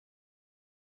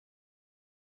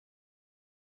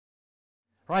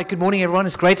Right, good morning everyone.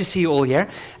 It's great to see you all here.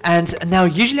 And now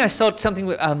usually I start something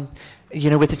with,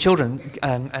 with the children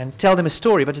and tell them a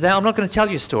story, but today I'm not going to tell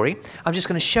you a story. I'm just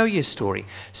going to show you a story.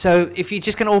 So if you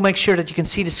just can all make sure that you can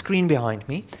see the screen behind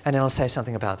me, and then I'll say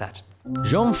something about that.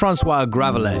 Jean-Francois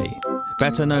Gravelet,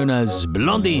 better known as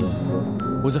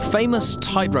Blondin, was a famous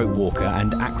tightrope walker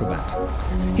and acrobat.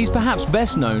 He's perhaps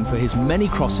best known for his many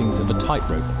crossings of a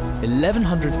tightrope,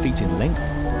 1,100 feet in length,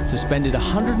 suspended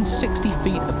 160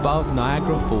 feet above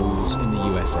Niagara Falls in the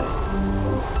USA.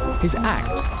 His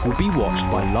act would be watched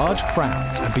by large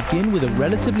crowds and begin with a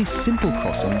relatively simple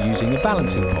crossing using a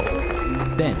balancing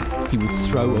pole. Then he would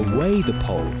throw away the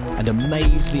pole and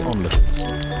amaze the onlookers.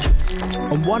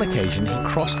 On one occasion, he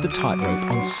crossed the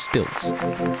tightrope on stilts.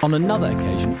 On another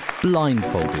occasion,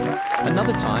 blindfolded.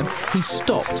 Another time, he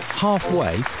stopped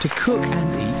halfway to cook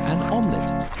and eat an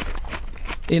omelette.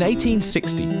 In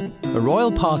 1860, a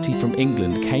royal party from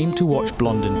England came to watch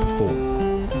Blondin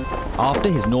perform. After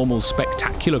his normal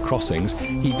spectacular crossings,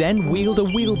 he then wheeled a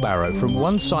wheelbarrow from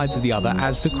one side to the other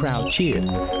as the crowd cheered.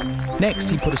 Next,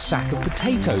 he put a sack of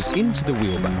potatoes into the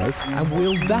wheelbarrow and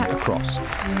wheeled that across.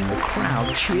 The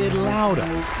crowd cheered louder.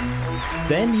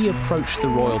 Then he approached the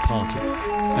royal party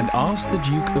and asked the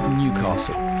Duke of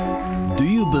Newcastle, "Do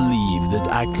you believe that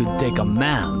I could take a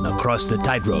man across the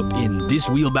tightrope in this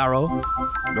wheelbarrow?"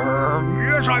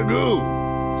 "Yes, I do,"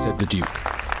 said the Duke.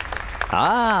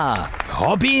 "Ah,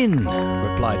 hop in,"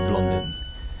 replied Blondin.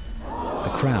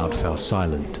 The crowd fell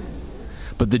silent,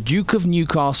 but the Duke of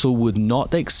Newcastle would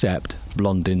not accept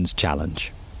Blondin's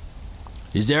challenge.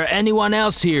 "Is there anyone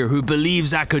else here who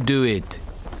believes I could do it?"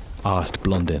 asked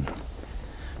Blondin.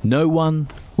 No one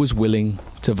was willing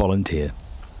to volunteer.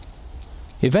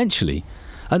 Eventually,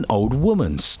 an old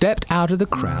woman stepped out of the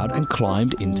crowd and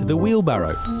climbed into the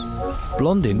wheelbarrow.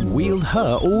 Blondin wheeled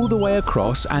her all the way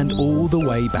across and all the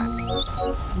way back.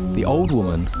 The old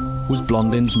woman was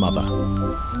Blondin's mother,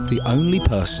 the only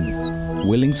person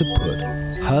willing to put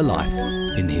her life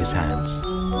in his hands.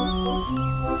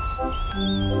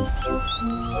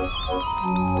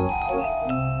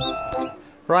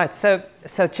 Right,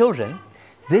 so children,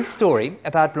 this story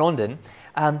about Blondin,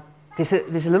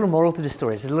 there's a little moral to the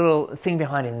story. There's a little thing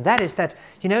behind it, and that is that,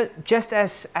 just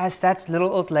as that little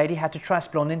old lady had to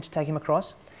trust Blondin to take him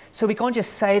across, so we can't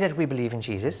just say that we believe in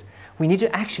Jesus. We need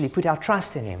to actually put our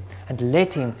trust in him and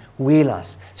let him wheel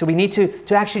us. So we need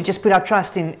to actually just put our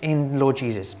trust in Lord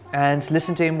Jesus and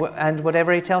listen to him and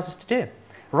whatever he tells us to do.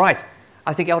 Right,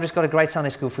 I think Elder's got a great Sunday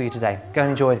school for you today. Go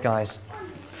and enjoy it, guys.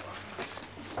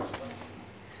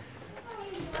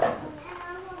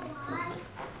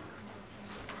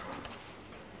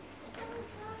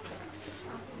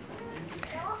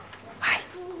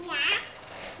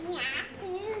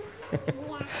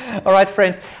 All right,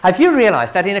 friends, have you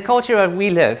realized that in a culture where we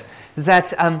live,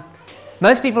 that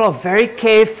most people are very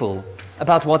careful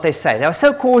about what they say? They are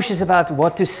so cautious about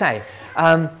what to say.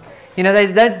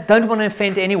 They don't want to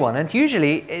offend anyone, and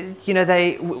usually,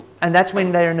 and that's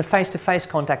when they're in a face-to-face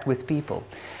contact with people.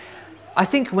 I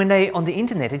think when they're on the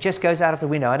internet, it just goes out of the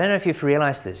window. I don't know if you've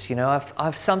realized this.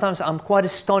 Sometimes I'm quite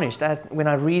astonished that when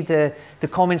I read the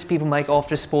comments people make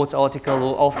after a sports article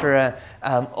or after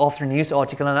a news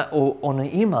article or on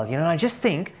an email. I just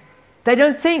think they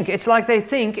don't think. It's like they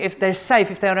think if they're safe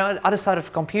if they're on the other side of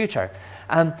a computer.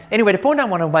 Anyway, the point I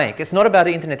want to make, it's not about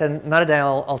the internet, and another day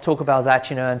I'll talk about that,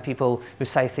 and people who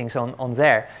say things on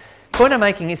there. The point I'm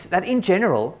making is that in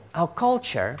general, our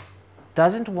culture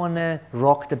doesn't want to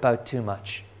rock the boat too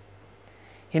much.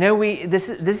 This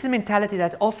is a mentality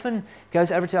that often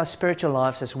goes over to our spiritual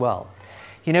lives as well.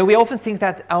 We often think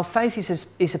that our faith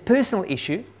is a personal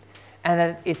issue and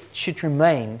that it should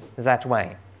remain that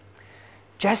way.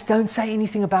 Just don't say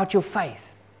anything about your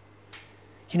faith,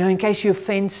 in case you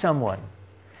offend someone.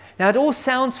 Now, it all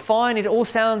sounds fine. It all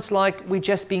sounds like we're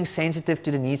just being sensitive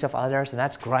to the needs of others, and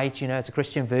that's great. It's a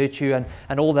Christian virtue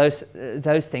and all those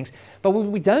things. But what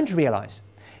we don't realize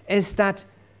is that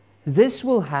this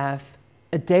will have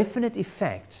a definite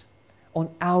effect on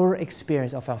our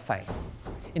experience of our faith,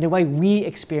 in the way we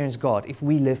experience God, if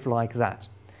we live like that.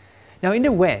 Now, in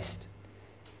the West,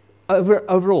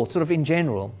 overall, sort of in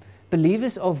general,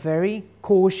 believers are very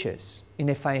cautious in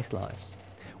their faith lives.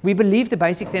 We believe the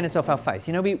basic tenets of our faith.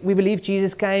 We believe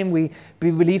Jesus came. We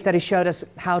believe that he showed us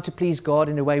how to please God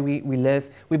in the way we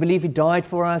live. We believe he died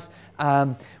for us.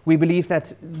 We believe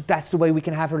that that's the way we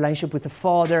can have a relationship with the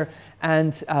Father.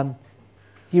 And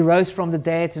he rose from the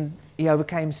dead, and he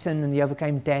overcame sin, and he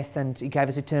overcame death, and he gave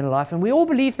us eternal life. And we all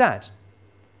believe that.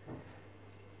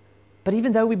 But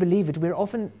even though we believe it, we're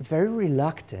often very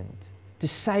reluctant to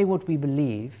say what we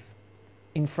believe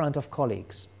in front of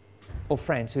colleagues or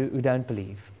friends who don't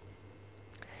believe.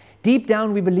 Deep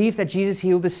down, we believe that Jesus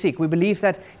healed the sick. We believe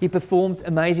that He performed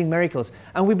amazing miracles.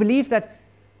 And we believe that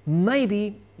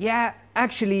maybe, yeah,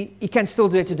 actually, He can still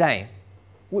do it today.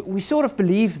 We sort of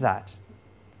believe that.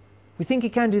 We think He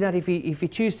can do that if He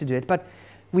chooses to do it, but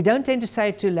we don't tend to say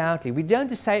it too loudly. We don't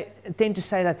tend to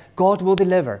say that God will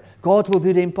deliver. God will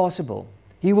do the impossible.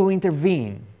 He will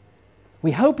intervene.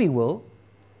 We hope He will,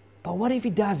 but what if He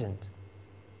doesn't?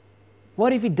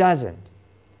 What if He doesn't?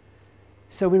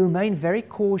 So we remain very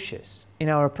cautious in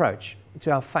our approach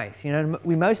to our faith. You know,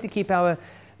 we mostly keep our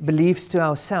beliefs to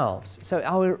ourselves. So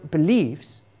our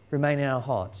beliefs remain in our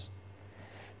hearts.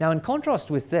 Now, in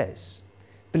contrast with this,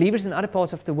 believers in other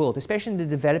parts of the world, especially in the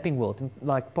developing world,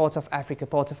 like parts of Africa,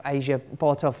 parts of Asia,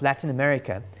 parts of Latin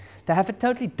America, they have a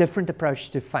totally different approach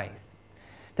to faith.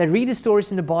 They read the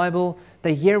stories in the Bible,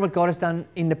 they hear what God has done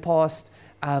in the past,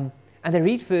 and they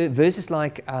read verses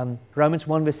like Romans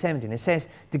 1 verse 17. It says,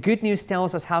 the good news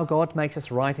tells us how God makes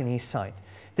us right in His sight.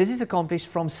 This is accomplished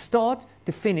from start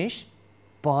to finish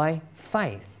by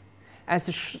faith. As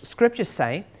the scriptures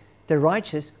say, the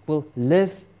righteous will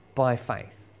live by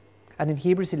faith. And in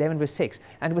Hebrews 11 verse 6,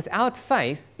 and without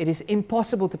faith it is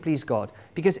impossible to please God,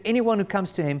 because anyone who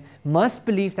comes to Him must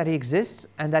believe that He exists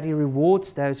and that He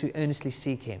rewards those who earnestly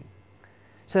seek Him.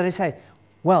 So they say,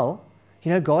 well,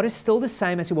 you know, God is still the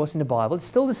same as He was in the Bible. It's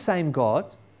still the same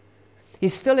God. He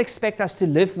still expects us to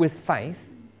live with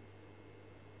faith.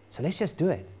 So let's just do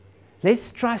it.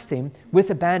 Let's trust Him with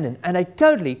abandon. And they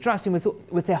totally trust Him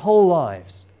with their whole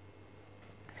lives.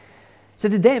 So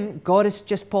to them, God is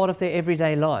just part of their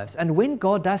everyday lives. And when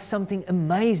God does something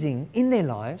amazing in their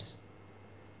lives,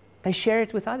 they share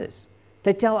it with others.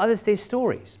 They tell others their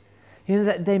stories. You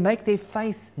know, they make their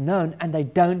faith known and they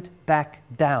don't back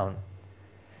down.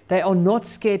 They are not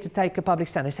scared to take a public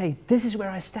stand. They say, this is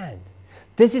where I stand.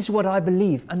 This is what I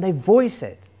believe. And they voice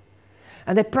it.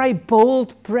 And they pray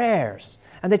bold prayers.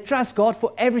 And they trust God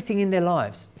for everything in their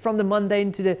lives, from the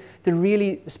mundane to the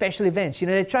really special events. You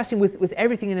know, they trust Him with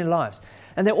everything in their lives.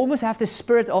 And they almost have the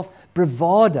spirit of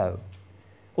bravado,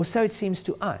 or so it seems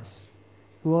to us,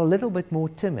 who are a little bit more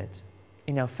timid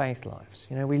in our faith lives.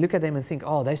 You know, we look at them and think,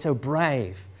 oh, they're so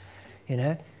brave, you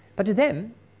know. But to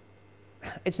them,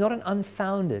 it's not an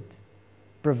unfounded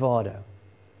bravado.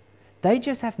 They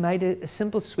just have made a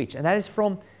simple switch, and that is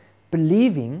from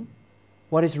believing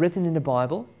what is written in the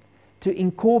Bible to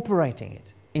incorporating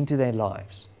it into their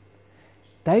lives.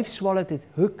 They've swallowed it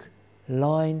hook,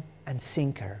 line, and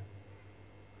sinker.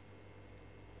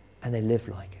 And they live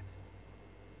like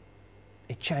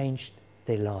it. It changed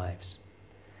their lives.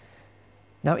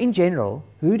 Now, in general,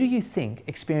 who do you think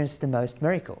experienced the most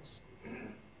miracles?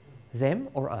 Them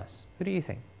or us? Who do you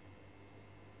think?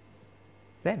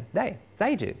 Them.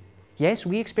 They do. Yes,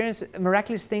 we experience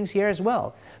miraculous things here as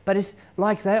well. But it's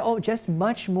like they are just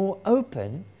much more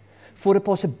open for the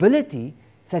possibility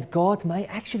that God may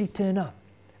actually turn up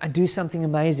and do something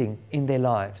amazing in their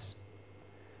lives.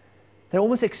 They're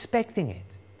almost expecting it.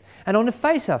 And on the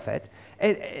face of it,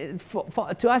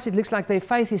 to us it looks like their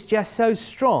faith is just so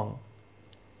strong.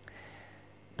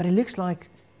 But it looks like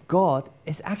God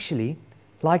is actually,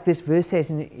 like this verse says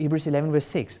in Hebrews 11 verse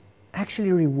 6,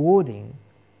 actually rewarding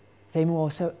them who are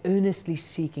so earnestly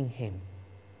seeking Him.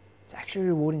 It's actually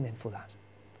rewarding them for that.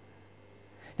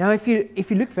 Now, if you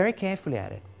look very carefully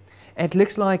at it, it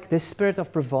looks like this spirit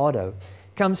of bravado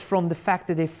comes from the fact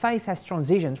that their faith has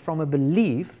transitioned from a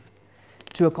belief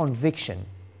to a conviction.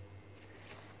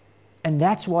 And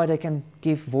that's why they can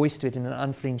give voice to it in an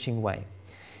unflinching way.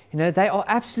 You know, they are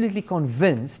absolutely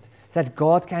convinced that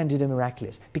God can do the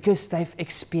miraculous because they've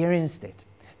experienced it.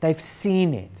 They've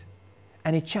seen it.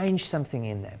 And it changed something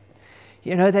in them.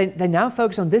 You know, they now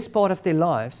focus on this part of their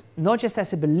lives, not just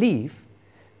as a belief,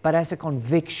 but as a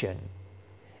conviction.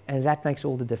 And that makes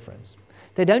all the difference.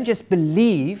 They don't just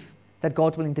believe that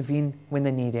God will intervene when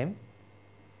they need Him.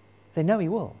 They know He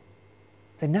will.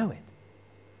 They know it.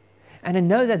 And they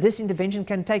know that this intervention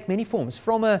can take many forms,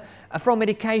 from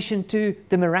medication to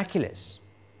the miraculous.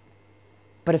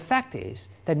 But the fact is,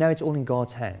 they know it's all in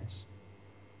God's hands.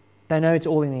 They know it's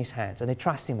all in His hands, and they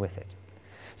trust Him with it.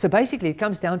 So basically, it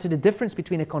comes down to the difference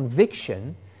between a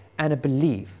conviction and a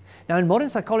belief. Now, in modern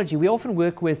psychology, we often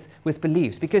work with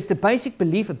beliefs, because the basic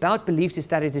belief about beliefs is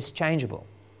that it is changeable.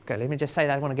 Okay, let me just say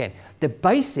that one again. The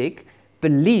basic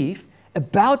belief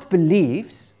about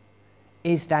beliefs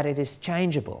is that it is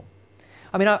changeable.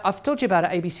 I mean, I've told you about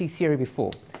ABC theory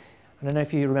before. I don't know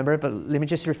if you remember it, but let me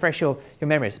just refresh your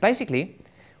memories. Basically,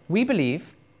 we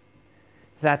believe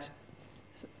that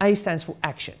A stands for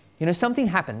action. You know, something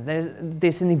happened.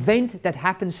 There's an event that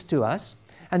happens to us,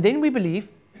 and then we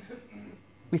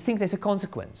think there's a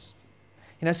consequence.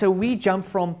 You know, so we jump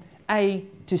from A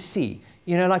to C.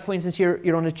 You know, like for instance,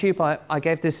 you're on a tube. I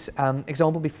gave this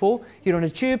example before. You're on a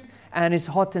tube and it's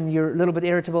hot and you're a little bit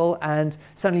irritable, and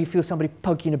suddenly you feel somebody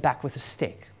poke you in the back with a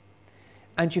stick.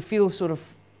 And you feel sort of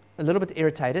a little bit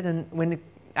irritated, and when it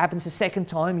happens the second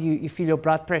time, you feel your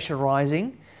blood pressure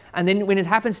rising. And then when it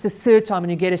happens the third time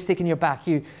and you get a stick in your back,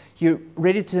 you're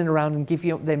ready to turn around and give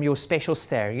them your special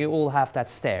stare. You all have that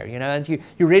stare, you know, and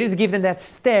you're ready to give them that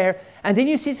stare. And then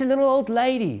you see it's a little old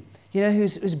lady, you know,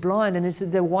 who's blind, and it's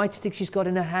the white stick she's got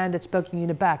in her hand that's poking you in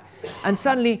the back. And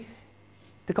suddenly,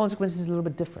 the consequence is a little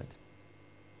bit different.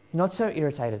 You're not so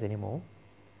irritated anymore.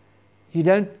 You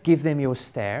don't give them your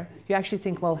stare. You actually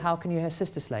think, well, how can you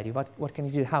assist this lady? What can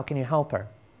you do? How can you help her?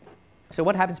 So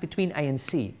what happens between A and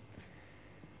C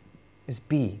is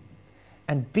B.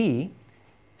 And B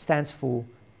stands for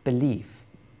belief.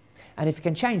 And if you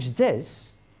can change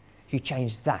this, you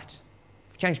change that.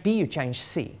 If you change B, you change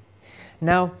C.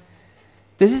 Now,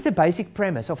 this is the basic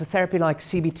premise of a therapy like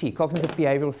CBT, cognitive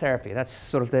behavioral therapy. That's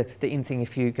sort of the in thing.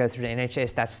 If you go through the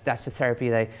NHS, that's the therapy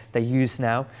they use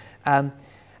now. And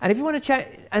if you want to change,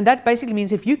 and that basically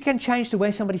means if you can change the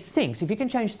way somebody thinks, if you can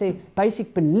change their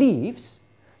basic beliefs,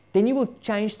 then you will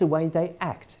change the way they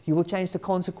act. You will change the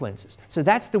consequences. So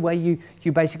that's the way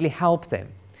you basically help them.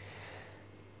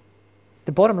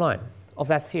 The bottom line of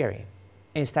that theory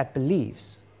is that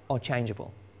beliefs are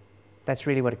changeable. That's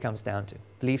really what it comes down to.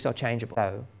 Beliefs are changeable.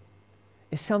 So,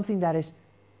 is something that is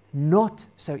not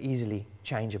so easily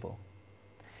changeable.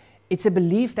 It's a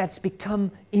belief that's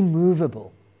become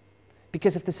immovable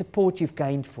because of the support you've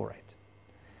gained for it.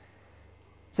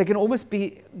 So it can almost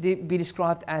be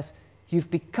described as you've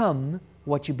become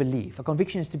what you believe. A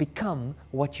conviction is to become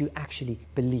what you actually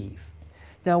believe.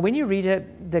 Now, when you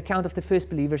read the account of the first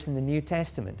believers in the New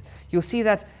Testament, you'll see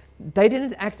that they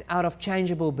didn't act out of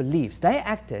changeable beliefs. They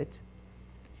acted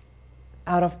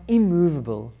out of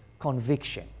immovable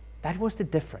conviction. That was the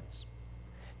difference.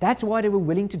 That's why they were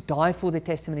willing to die for their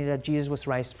testimony that Jesus was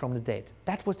raised from the dead.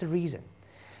 That was the reason.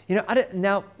 You know,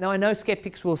 now I know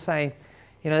skeptics will say,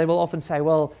 you know, they will often say,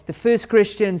 well, the first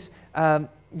Christians,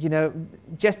 you know,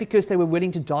 just because they were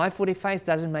willing to die for their faith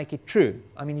doesn't make it true.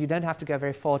 I mean, you don't have to go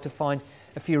very far to find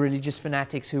a few religious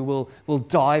fanatics who will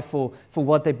die for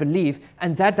what they believe,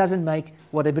 and that doesn't make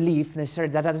what they believe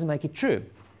necessarily, that doesn't make it true.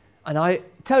 And I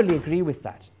totally agree with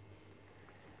that.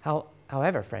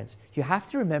 However, friends, you have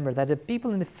to remember that the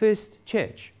people in the first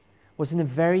church was in a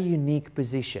very unique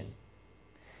position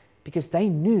because they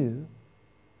knew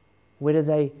whether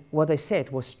what they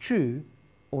said was true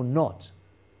or not,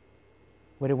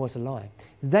 whether it was a lie.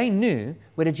 They knew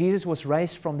whether Jesus was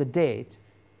raised from the dead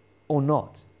or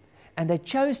not. And they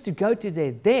chose to go to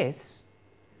their deaths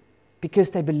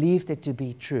because they believed it to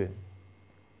be true.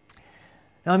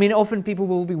 Now, I mean, often people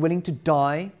will be willing to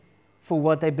die for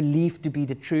what they believe to be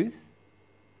the truth,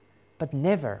 but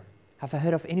never have I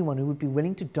heard of anyone who would be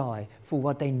willing to die for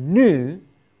what they knew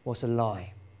was a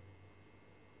lie.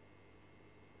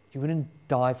 You wouldn't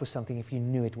die for something if you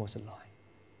knew it was a lie.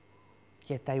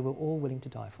 Yet they were all willing to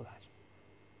die for that.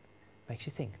 Makes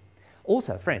you think.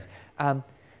 Also, friends,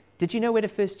 did you know where the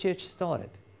first church started?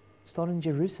 It started in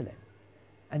Jerusalem.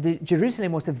 And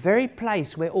Jerusalem was the very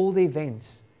place where all the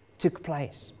events took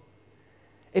place.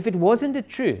 If it wasn't the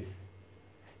truth,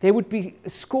 there would be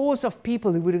scores of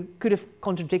people who could have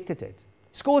contradicted it.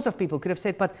 Scores of people could have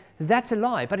said, but that's a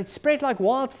lie. But it spread like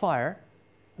wildfire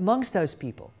amongst those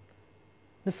people.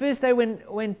 The first day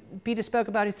when Peter spoke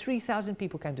about it, 3,000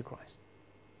 people came to Christ.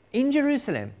 In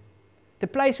Jerusalem, the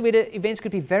place where the events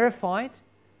could be verified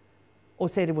or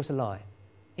said it was a lie.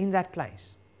 In that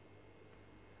place.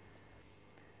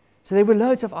 So there were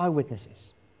loads of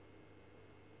eyewitnesses.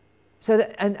 So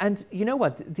and you know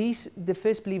what? The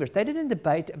first believers, they didn't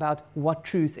debate about what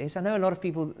truth is. I know a lot of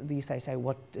people these days say,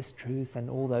 what is truth and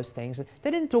all those things.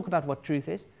 They didn't talk about what truth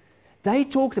is. They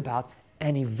talked about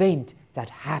an event that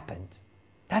happened.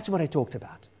 That's what they talked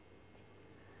about.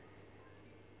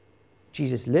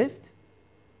 Jesus lived,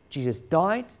 Jesus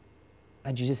died,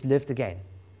 and Jesus lived again.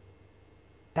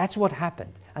 That's what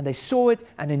happened. And they saw it,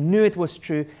 and they knew it was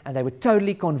true, and they were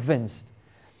totally convinced.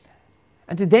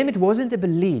 And to them it wasn't a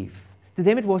belief. To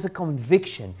them it was a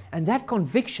conviction. And that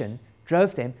conviction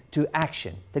drove them to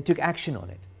action. They took action on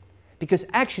it. Because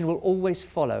action will always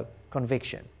follow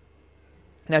conviction.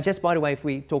 Now, just by the way, if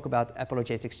we talk about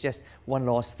apologetics, just one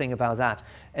last thing about that,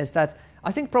 is that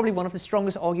I think probably one of the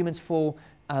strongest arguments for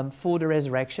the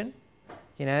resurrection,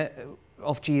 you know,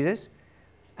 of Jesus,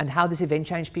 and how this event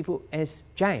changed people is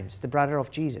James, the brother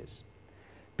of Jesus.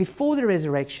 Before the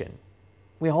resurrection,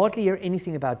 we hardly hear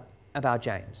anything about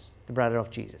James, the brother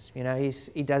of Jesus. You know,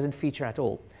 he doesn't feature at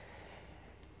all.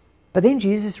 But then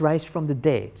Jesus raised from the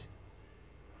dead,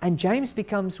 And James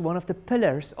becomes one of the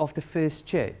pillars of the first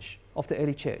church, of the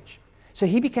early church. So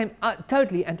he became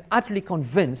totally and utterly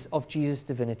convinced of Jesus'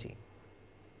 divinity.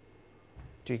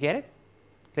 Do you get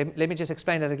it? Let me just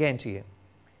explain that again to you.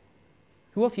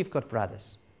 Who of you have got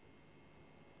brothers?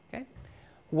 Okay?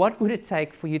 What would it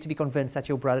take for you to be convinced that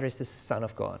your brother is the Son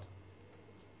of God?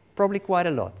 Probably quite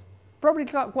a lot. Probably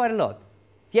quite a lot.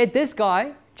 Yet this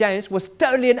guy, James, was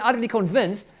totally and utterly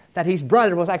convinced that his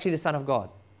brother was actually the Son of God.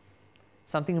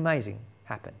 Something amazing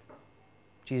happened.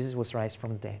 Jesus was raised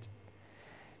from the dead.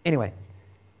 Anyway,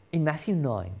 in Matthew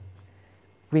 9,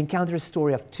 we encounter a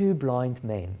story of two blind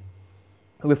men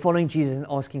who were following Jesus and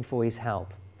asking for his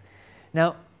help.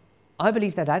 Now, I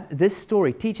believe that this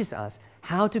story teaches us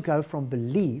how to go from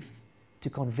belief to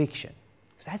conviction.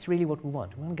 Because that's really what we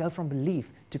want. We want to go from belief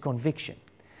to conviction.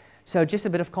 So just a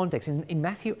bit of context. In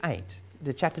Matthew 8,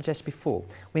 the chapter just before,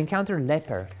 we encounter a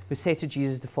leper who said to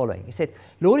Jesus the following. He said,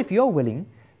 "Lord, if you're willing,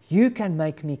 you can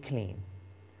make me clean."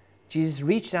 Jesus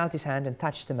reached out his hand and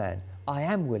touched the man. "I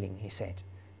am willing," he said.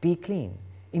 "Be clean."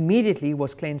 Immediately he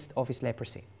was cleansed of his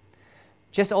leprosy.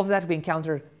 Just after that, we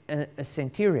encounter a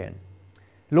centurion.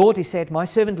 "Lord," he said, "my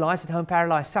servant lies at home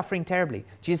paralyzed, suffering terribly."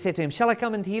 Jesus said to him, "Shall I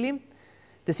come and heal him?"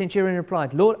 The centurion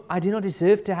replied, "Lord, I do not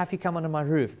deserve to have you come under my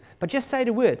roof, but just say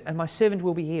the word, and my servant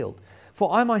will be healed.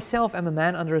 For I myself am a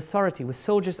man under authority, with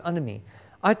soldiers under me.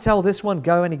 I tell this one,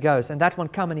 go, and he goes, and that one,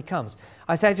 come, and he comes.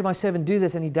 I say to my servant, do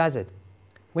this, and he does it."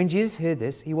 When Jesus heard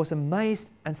this, he was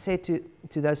amazed and said to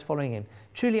those following him,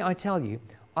 "Truly I tell you,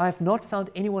 I have not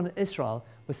found anyone in Israel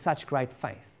with such great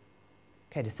faith."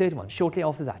 Okay, the third one, shortly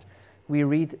after that, we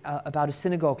read about a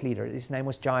synagogue leader. His name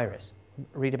was Jairus.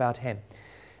 Read about him.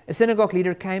 A synagogue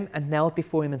leader came and knelt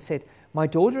before him and said, "My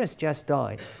daughter has just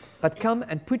died, but come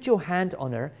and put your hand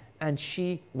on her, and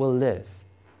she will live."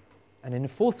 And in the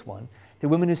fourth one, the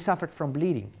woman who suffered from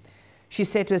bleeding. She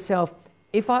said to herself,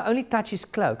 "If I only touch his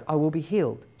cloak, I will be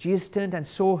healed." Jesus turned and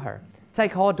saw her.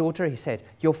 "Take heart, daughter," he said.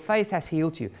 "Your faith has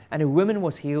healed you." And a woman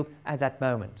was healed at that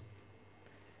moment.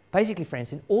 Basically,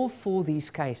 friends, in all four these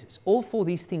cases, all four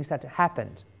these things that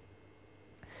happened,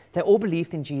 they all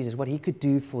believed in Jesus, what he could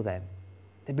do for them.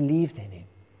 They believed in him.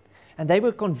 And they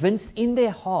were convinced in their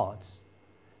hearts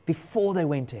before they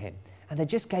went to him. And they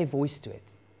just gave voice to it.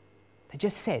 They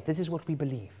just said, "This is what we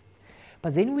believe."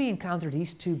 But then we encounter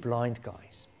these two blind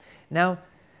guys. Now,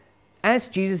 as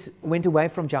Jesus went away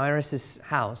from Jairus'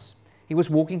 house, he was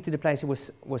walking to the place he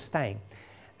was staying.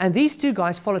 And these two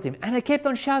guys followed him, and they kept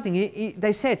on shouting.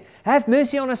 They said, "Have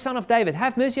mercy on us, Son of David.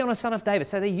 Have mercy on us, Son of David."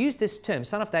 So they used this term.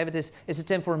 Son of David is a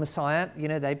term for a Messiah. You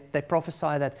know, they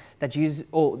prophesy that Jesus,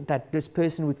 or that this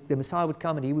person, the Messiah would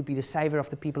come and he would be the savior of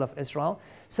the people of Israel.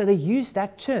 So they used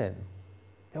that term.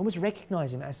 They almost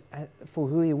recognize him as for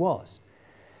who he was.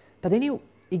 But then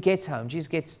he gets home. Jesus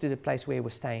gets to the place where he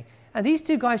was staying. And these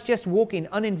two guys just walk in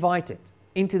uninvited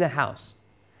into the house.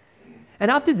 And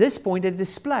up to this point, they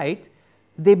displayed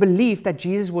their belief that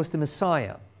Jesus was the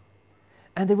Messiah.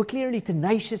 And they were clearly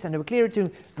tenacious, and they were clearly to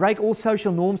break all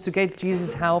social norms to get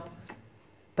Jesus' help.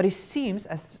 But it seems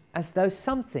as though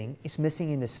something is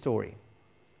missing in the story.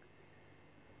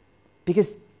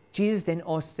 Because Jesus then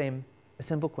asks them a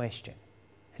simple question.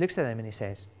 He looks at them and he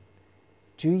says,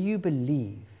 "Do you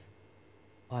believe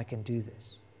I can do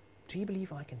this? Do you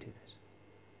believe I can do this?"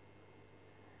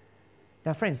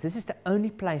 Now, friends, this is the only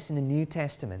place in the New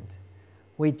Testament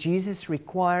where Jesus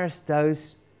requires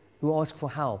those who ask for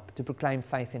help to proclaim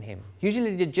faith in him.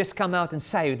 Usually they just come out and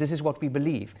say, "This is what we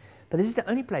believe." But this is the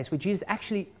only place where Jesus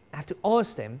actually have to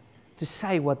ask them to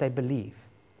say what they believe.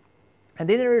 And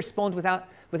then they respond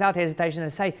without hesitation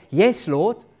and say, "Yes,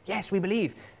 Lord, yes, we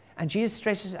believe." And Jesus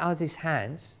stretches out his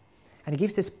hands and he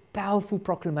gives this powerful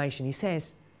proclamation. He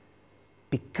says,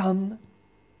 "Become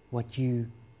what you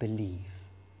believe."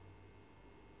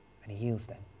 And he heals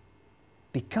them.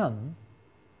 Become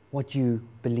what you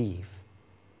believe.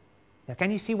 Now,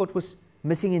 can you see what was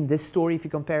missing in this story if you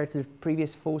compare it to the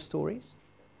previous four stories?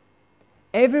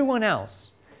 Everyone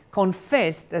else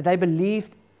confessed that they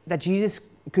believed that Jesus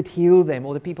could heal them,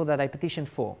 or the people that they petitioned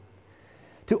for.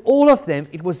 To all of them,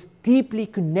 it was deeply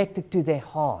connected to their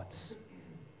hearts.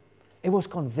 It was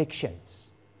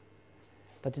convictions.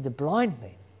 But to the blind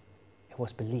men, it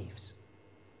was beliefs,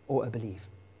 or a belief.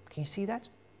 Can you see that?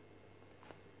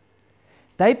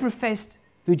 They professed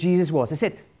who Jesus was. They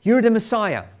said, "You're the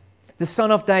Messiah, the Son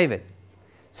of David."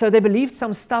 So they believed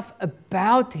some stuff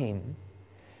about him,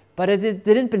 but they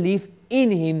didn't believe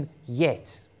in him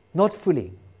yet, not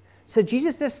fully. So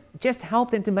Jesus just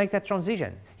helped them to make that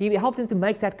transition. He helped them to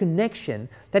make that connection,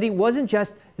 that he wasn't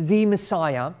just the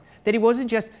Messiah, that he wasn't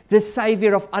just the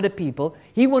Savior of other people.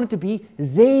 He wanted to be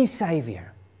their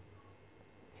Savior.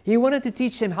 He wanted to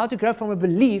teach them how to grow from a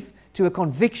belief to a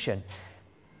conviction.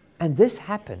 And this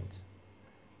happened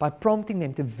by prompting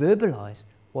them to verbalize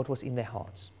what was in their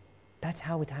hearts. That's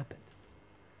how it happened.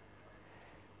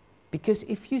 Because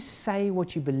if you say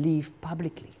what you believe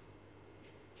publicly,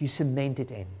 you cement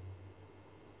it in.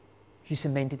 You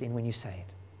cement it in when you say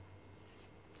it.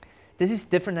 This is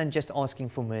different than just asking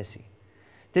for mercy.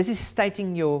 This is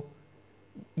stating your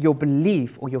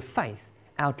belief or your faith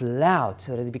out loud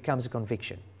so that it becomes a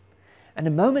conviction. And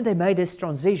the moment they made this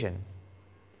transition,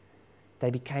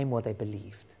 they became what they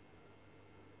believed.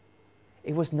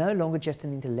 It was no longer just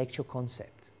an intellectual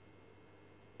concept.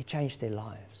 It changed their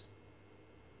lives.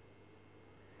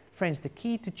 Friends, the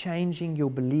key to changing your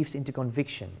beliefs into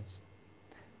convictions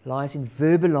lies in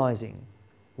verbalizing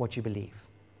what you believe.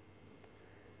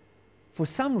 For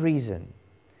some reason,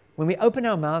 when we open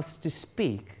our mouths to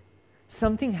speak,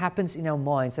 something happens in our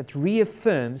minds that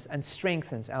reaffirms and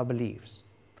strengthens our beliefs.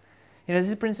 You know, this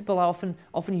is a principle I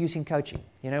often use in coaching.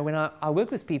 You know, when I work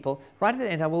with people, right at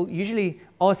the end, I will usually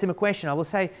ask them a question. I will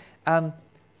say,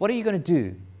 what are you going to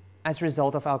do as a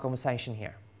result of our conversation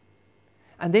here?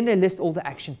 And then they list all the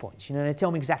action points. You know, they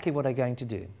tell me exactly what they're going to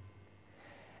do.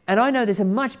 And I know there's a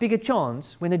much bigger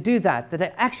chance when they do that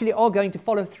they actually are going to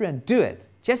follow through and do it,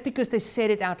 just because they said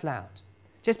it out loud.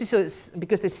 Just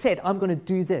because they said, I'm going to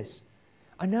do this.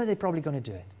 I know they're probably going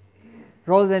to do it.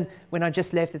 Rather than when I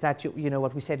just left it at, you know,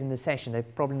 what we said in the session, they're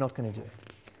probably not going to do it.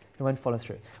 They won't follow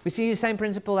through. We see the same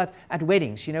principle at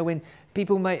weddings. You know, when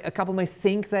a couple may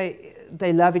think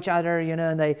they love each other, you know,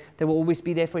 and they will always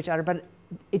be there for each other, but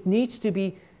it needs to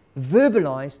be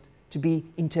verbalized to be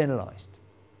internalized.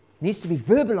 It needs to be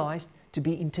verbalized to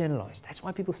be internalized. That's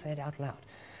why people say it out loud.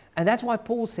 And that's why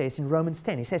Paul says in Romans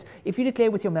 10, he says, if you declare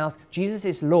with your mouth, Jesus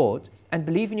is Lord, and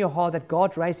believe in your heart that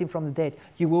God raised him from the dead,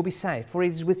 you will be saved. For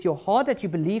it is with your heart that you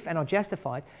believe and are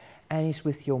justified, and it is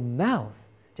with your mouth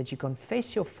that you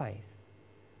confess your faith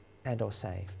and are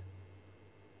saved.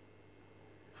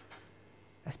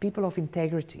 As people of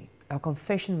integrity, our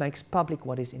confession makes public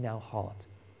what is in our heart,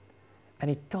 and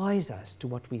it ties us to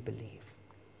what we believe.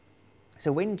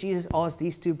 So when Jesus asked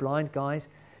these two blind guys,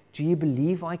 do you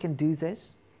believe I can do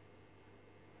this?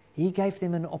 He gave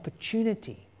them an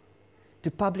opportunity to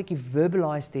publicly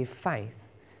verbalize their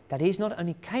faith that he's not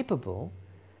only capable,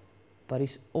 but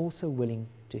is also willing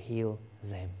to heal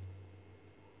them.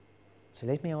 So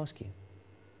let me ask you,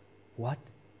 what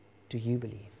do you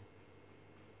believe?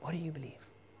 What do you believe?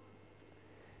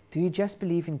 Do you just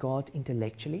believe in God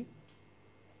intellectually?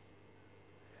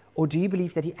 Or do you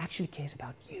believe that he actually cares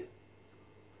about you?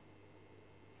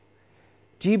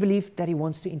 Do you believe that he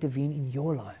wants to intervene in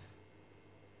your life?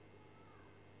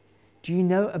 Do you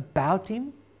know about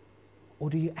him,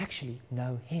 or do you actually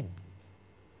know him?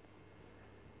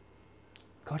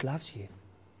 God loves you,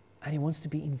 and he wants to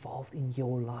be involved in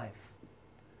your life.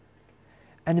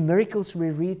 And the miracles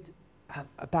we read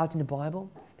about in the Bible,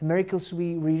 the miracles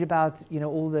we read about, you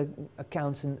know, all the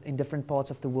accounts in different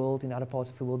parts of the world, in other parts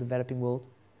of the world, developing world,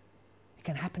 it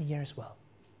can happen here as well.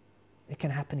 It can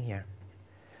happen here.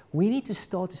 We need to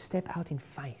start to step out in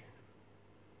faith.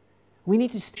 We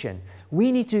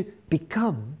need to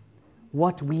become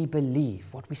what we believe,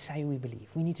 what we say we believe.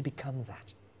 We need to become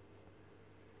that.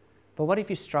 But what if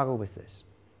you struggle with this?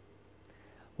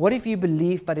 What if you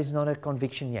believe but it's not a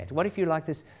conviction yet? What if you're like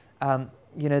this,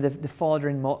 you know, the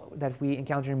father that we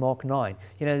encounter in Mark 9?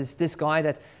 You know, this guy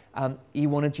that he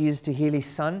wanted Jesus to heal his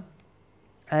son,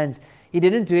 and he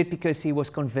didn't do it because he was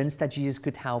convinced that Jesus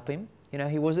could help him. You know,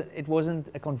 it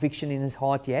wasn't a conviction in his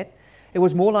heart yet. It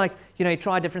was more like, you know, he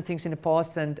tried different things in the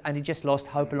past and he just lost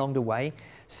hope along the way.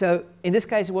 So in this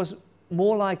case, it was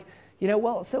more like, you know,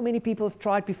 well, so many people have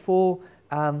tried before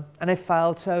and they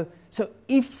failed. So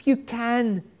if you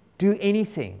can do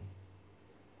anything,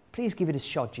 please give it a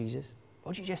shot, Jesus.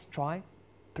 Won't you just try,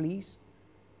 please?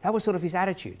 That was sort of his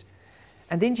attitude.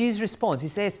 And then Jesus responds. He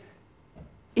says,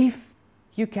 if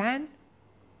you can,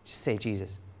 just say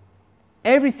Jesus.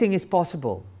 Everything is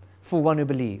possible for one who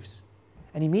believes.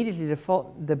 And immediately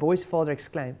the boy's father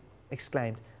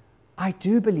exclaimed, I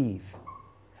do believe.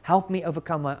 Help me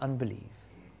overcome my unbelief.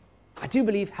 I do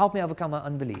believe. Help me overcome my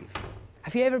unbelief.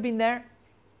 Have you ever been there?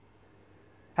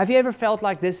 Have you ever felt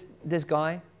like this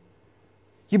guy?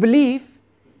 You believe,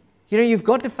 you know, you've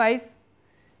got the faith,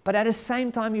 but at the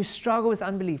same time you struggle with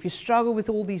unbelief. You struggle with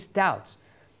all these doubts.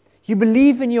 You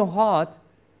believe in your heart,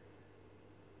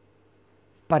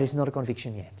 but it's not a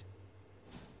conviction yet.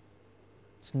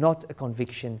 It's not a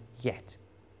conviction yet.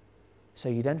 So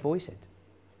you don't voice it.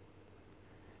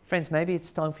 Friends, maybe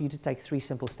it's time for you to take 3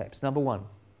 simple steps. Number 1,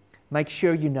 make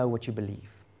sure you know what you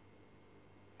believe.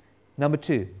 Number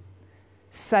 2,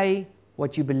 say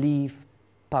what you believe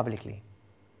publicly.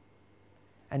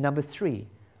 And number 3,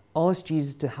 ask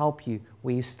Jesus to help you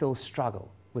where you still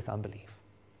struggle with unbelief.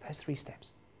 Those 3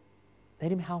 steps.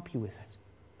 Let him help you with it.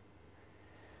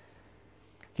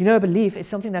 You know, belief is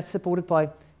something that's supported by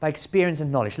experience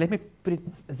and knowledge. Let me put it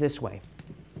this way.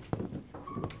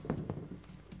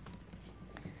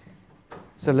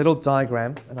 So a little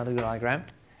diagram, another diagram.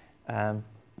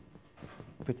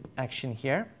 Put action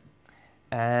here.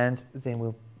 And then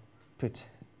we'll put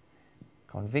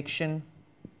conviction.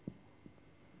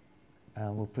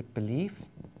 We'll put belief.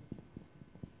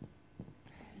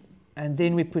 And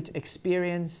then we put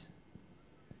experience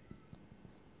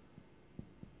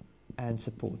and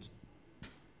support.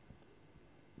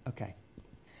 Okay.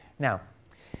 Now,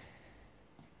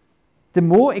 the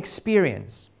more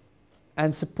experience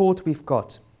and support we've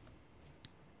got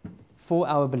for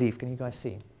our belief, can you guys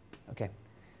see? Okay.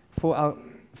 For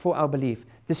our belief,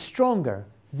 the stronger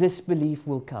this belief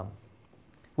will become.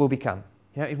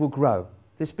 You know, it will grow.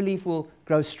 This belief will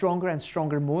grow stronger and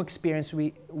stronger. The more experience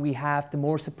we have, the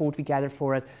more support we gather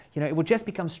for it. You know, it will just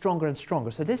become stronger and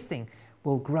stronger. So this thing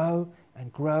will grow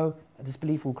and grow. And this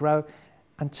belief will grow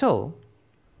until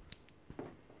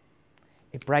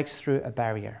it breaks through a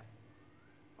barrier.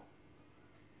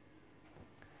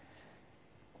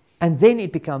 And then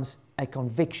it becomes a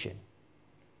conviction.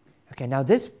 Okay, now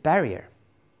this barrier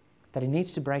that it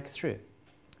needs to break through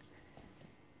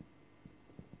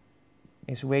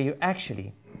is where you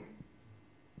actually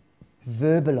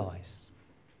verbalize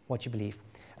what you believe.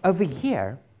 Over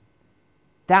here,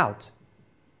 doubt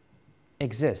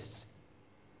exists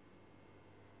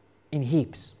in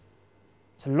heaps.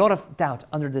 There's a lot of doubt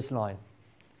under this line.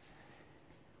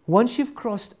 Once you've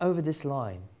crossed over this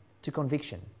line to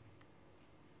conviction,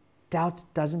 doubt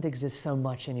doesn't exist so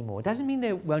much anymore. It doesn't mean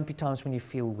there won't be times when you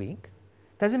feel weak.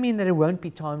 It doesn't mean that there won't be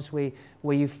times where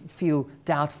you feel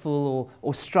doubtful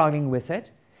or struggling with it.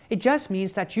 It just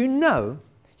means that you know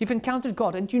you've encountered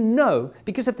God, and you know,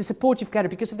 because of the support you've gathered,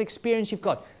 because of the experience you've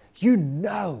got, you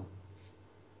know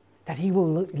that He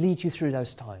will lead you through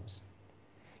those times.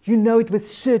 You know it with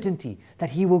certainty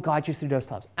that He will guide you through those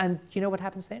times. And you know what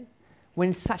happens then? When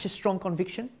it's such a strong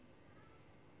conviction,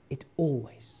 it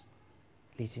always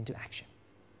leads into action.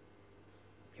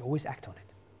 You always act on it.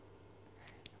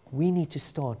 We need to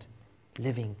start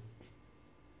living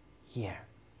here.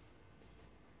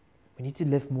 We need to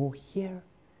live more here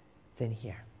than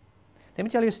here. Let me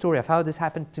tell you a story of how this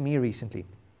happened to me recently.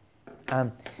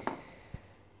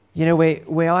 You know,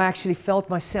 where I actually felt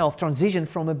myself transition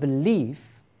from a belief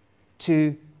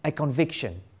to a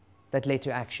conviction that led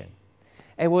to action.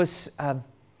 It was,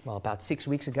 about 6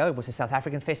 weeks ago. It was a South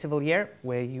African festival year.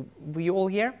 Were you all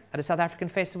here at a South African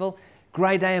festival?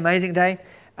 Great day, amazing day.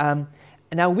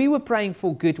 Now, we were praying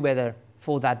for good weather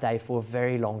for that day for a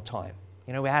very long time.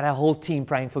 You know, we had a whole team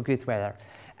praying for good weather.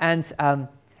 And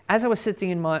as I was sitting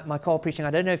in my car preaching,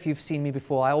 I don't know if you've seen me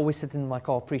before. I always sit in my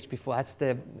car, preach before. That's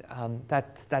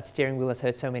that steering wheel has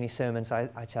heard so many sermons,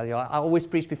 I tell you. I always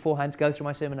preach beforehand, go through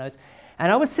my sermon notes.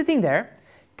 And I was sitting there,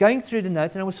 going through the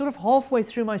notes, and I was sort of halfway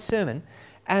through my sermon.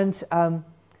 And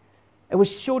it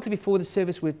was shortly before the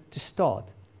service was to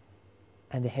start.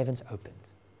 And the heavens opened.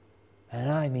 And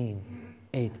I mean,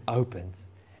 it opened.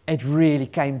 It really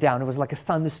came down. It was like a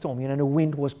thunderstorm, you know, the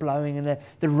wind was blowing and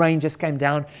the rain just came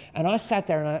down. And I sat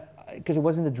there, because it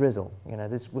wasn't a drizzle, you know,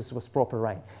 this was proper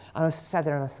rain. And I sat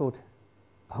there and I thought,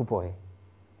 oh boy,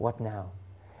 what now?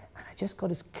 And I just got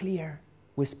this clear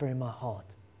whisper in my heart.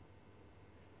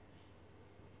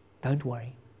 Don't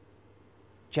worry.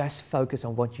 Just focus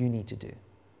on what you need to do.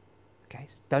 Okay,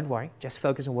 don't worry, just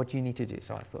focus on what you need to do.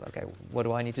 So I thought, okay, what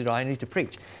do I need to do? I need to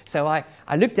preach. So I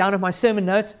looked down at my sermon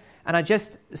notes, and I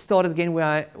just started again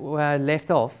where I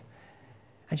left off.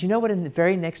 And you know what the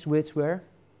very next words were?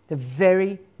 The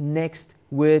very next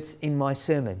words in my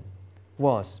sermon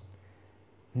was,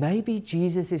 maybe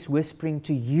Jesus is whispering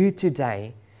to you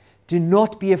today, do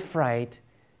not be afraid,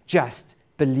 just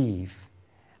believe.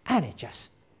 And it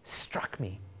just struck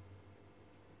me.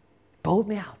 Bowled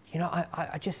me out. You know,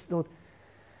 I just thought,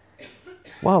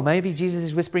 wow, maybe Jesus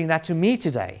is whispering that to me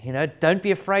today. You know, don't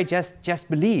be afraid, just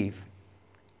believe.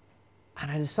 And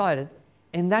I decided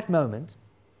in that moment,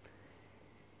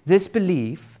 this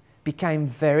belief became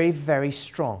very, very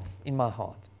strong in my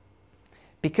heart.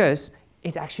 Because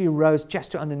it actually rose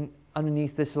just to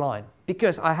underneath this line.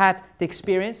 Because I had the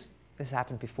experience, this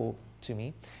happened before to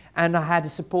me, and I had the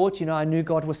support, you know, I knew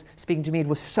God was speaking to me. It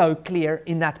was so clear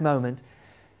in that moment.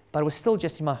 But it was still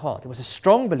just in my heart. It was a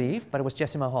strong belief, but it was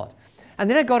just in my heart. And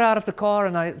then I got out of the car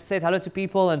and I said hello to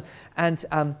people, and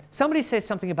somebody said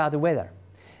something about the weather.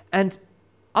 And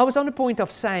I was on the point of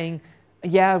saying,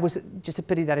 yeah, it was just a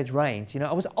pity that it rained.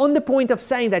 I was on the point of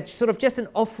saying that, sort of just an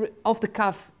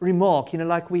off-the-cuff remark,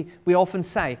 like we often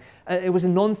say. It was a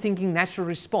non-thinking, natural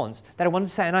response that I wanted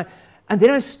to say. And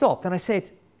then I stopped and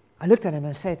I looked at him and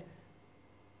I said,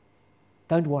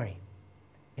 don't worry,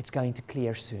 it's going to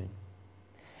clear soon.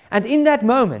 And in that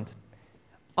moment,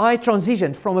 I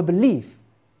transitioned from a belief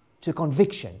to a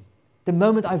conviction. The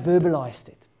moment I verbalized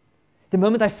it. The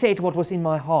moment I said what was in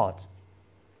my heart.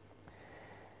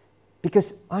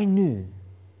 Because I knew,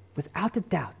 without a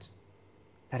doubt,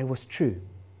 that it was true.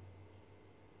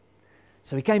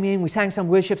 So we came in, we sang some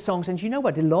worship songs, and you know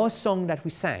what? The last song that we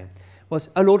sang was,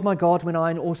 O Lord my God, when I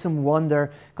in awesome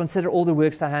wonder consider all the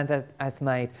works thy hand hath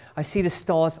made. I see the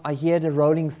stars, I hear the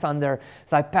rolling thunder,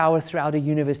 thy power throughout the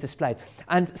universe displayed.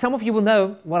 And some of you will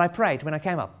know what I prayed when I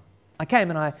came up. I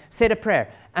came and I said a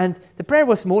prayer. And the prayer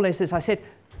was more or less this. I said,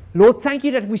 Lord, thank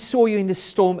you that we saw you in the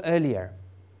storm earlier.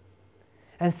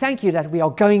 And thank you that we are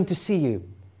going to see you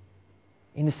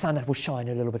in the sun that will shine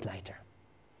a little bit later.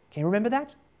 Can you remember that?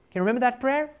 Can you remember that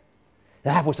prayer?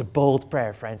 That was a bold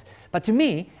prayer, friends. But to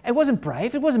me, it wasn't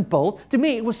brave, it wasn't bold. To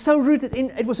me, it was so rooted in,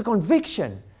 it was a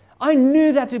conviction. I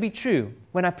knew that to be true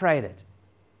when I prayed it.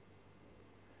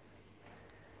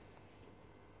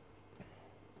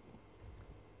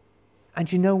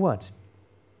 And you know what?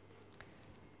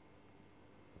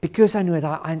 Because I knew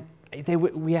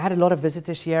it, we had a lot of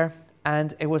visitors here.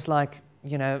 And it was like,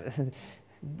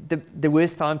 the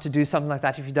worst time to do something like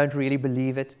that if you don't really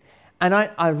believe it. And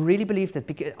I really believed it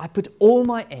because I put all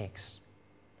my eggs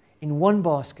in one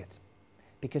basket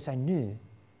because I knew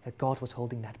that God was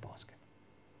holding that basket.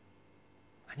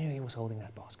 I knew He was holding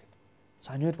that basket.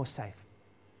 So I knew it was safe.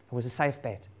 It was a safe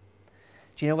bet.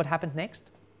 Do you know what happened next?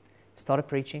 I started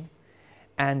preaching.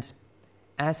 And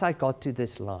as I got to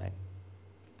this line,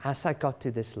 I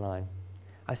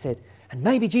said, and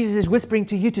maybe Jesus is whispering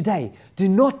to you today, do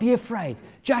not be afraid,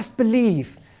 just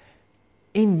believe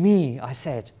in me, I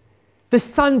said. The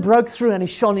sun broke through and it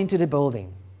shone into the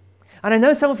building. And I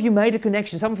know some of you made a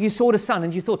connection. Some of you saw the sun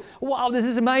and you thought, wow, this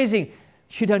is amazing.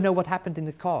 You don't know what happened in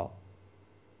the car.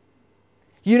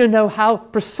 You don't know how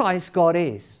precise God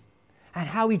is and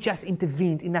how He just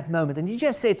intervened in that moment. And He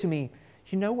just said to me,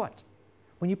 you know what?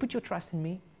 When you put your trust in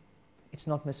me, it's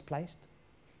not misplaced.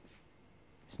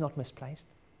 It's not misplaced.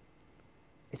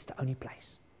 It's the only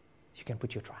place you can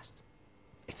put your trust.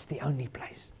 It's the only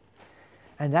place.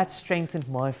 And that strengthened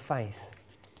my faith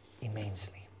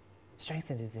immensely.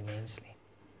 Strengthened it immensely.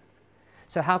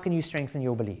 So how can you strengthen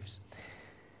your beliefs?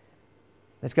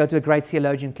 Let's go to a great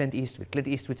theologian, Clint Eastwood. Clint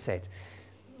Eastwood said,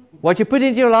 what you put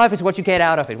into your life is what you get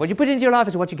out of it. What you put into your life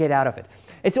is what you get out of it.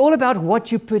 It's all about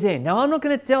what you put in. Now, I'm not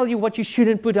going to tell you what you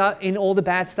shouldn't put out in, all the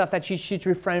bad stuff that you should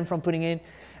refrain from putting in.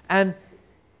 And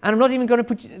I'm not even going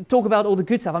to talk about all the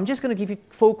good stuff. I'm just going to give you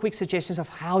 4 quick suggestions of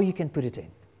how you can put it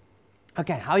in.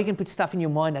 Okay, how you can put stuff in your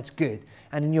mind that's good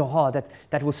and in your heart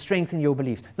that will strengthen your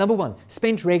belief. Number 1,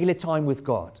 spend regular time with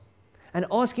God. And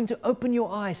ask Him to open your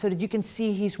eyes so that you can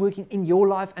see He's working in your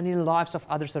life and in the lives of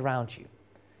others around you.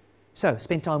 So,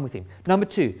 spend time with Him. Number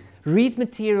 2, read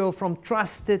material from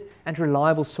trusted and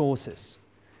reliable sources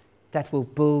that will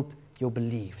build your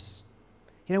beliefs.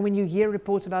 You know, when you hear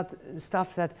reports about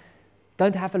stuff that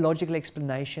don't have a logical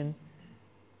explanation,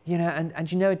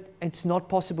 and you know it's not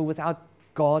possible without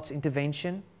God's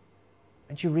intervention,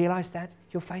 and you realize that,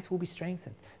 your faith will be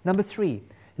strengthened. Number 3,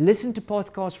 listen to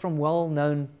podcasts from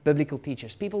well-known biblical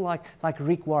teachers, people like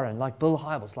Rick Warren, like Bill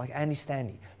Hybels, like Andy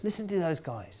Stanley. Listen to those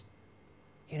guys.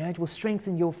 It will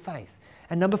strengthen your faith.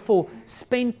 And number 4,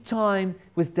 spend time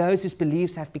with those whose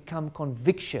beliefs have become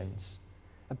convictions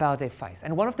about their faith.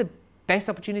 And one of the best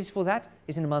opportunities for that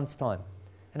is in a month's time,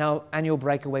 in our annual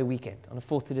breakaway weekend on the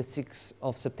 4th to the 6th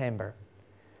of September.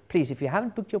 Please, if you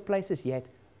haven't booked your places yet,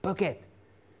 book it.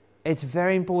 It's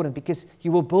very important because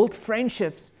you will build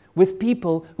friendships with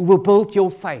people who will build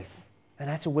your faith. And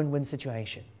that's a win-win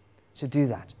situation. So do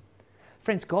that.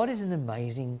 Friends, God is an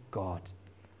amazing God.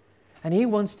 And He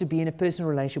wants to be in a personal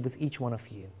relationship with each one of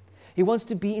you. He wants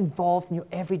to be involved in your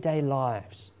everyday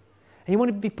lives. And He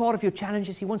wants to be part of your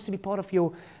challenges. He wants to be part of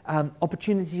your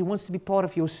opportunities. He wants to be part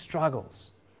of your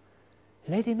struggles.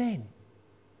 Let Him in.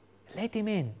 Let Him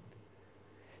in.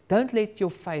 Don't let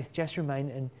your faith just remain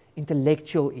an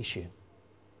intellectual issue.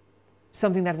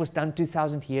 Something that was done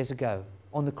 2,000 years ago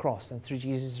on the cross and through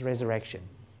Jesus' resurrection.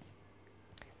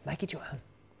 Make it your own.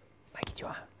 Make it your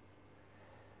own.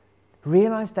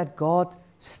 Realize that God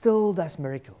still does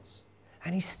miracles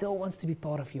and He still wants to be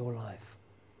part of your life.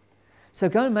 So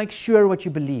go and make sure what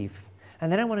you believe.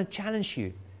 And then I want to challenge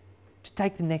you to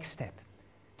take the next step,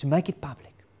 to make it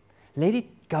public. Let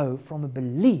it go from a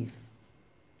belief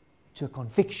to a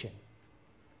conviction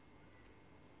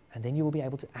And then you will be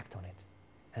able to act on it.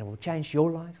 And it will change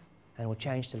your life, and it will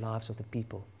change the lives of the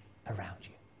people around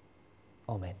you.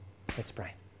 Amen. Let's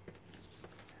pray.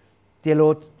 Dear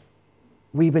Lord,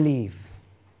 we believe.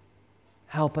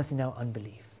 Help us in our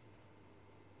unbelief.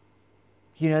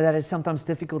 You know that it's sometimes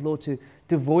difficult, Lord, to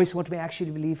voice what we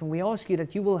actually believe, and we ask you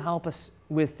that you will help us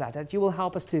with that you will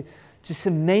help us to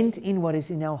cement in what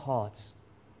is in our hearts,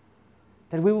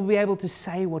 that we will be able to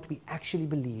say what we actually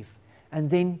believe, and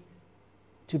then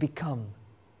to become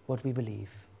what we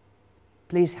believe.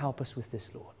 Please help us with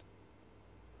this, Lord.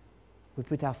 We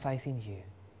put our faith in you,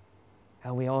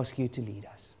 and we ask you to lead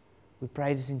us. We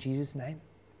pray this in Jesus' name.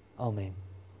 Amen.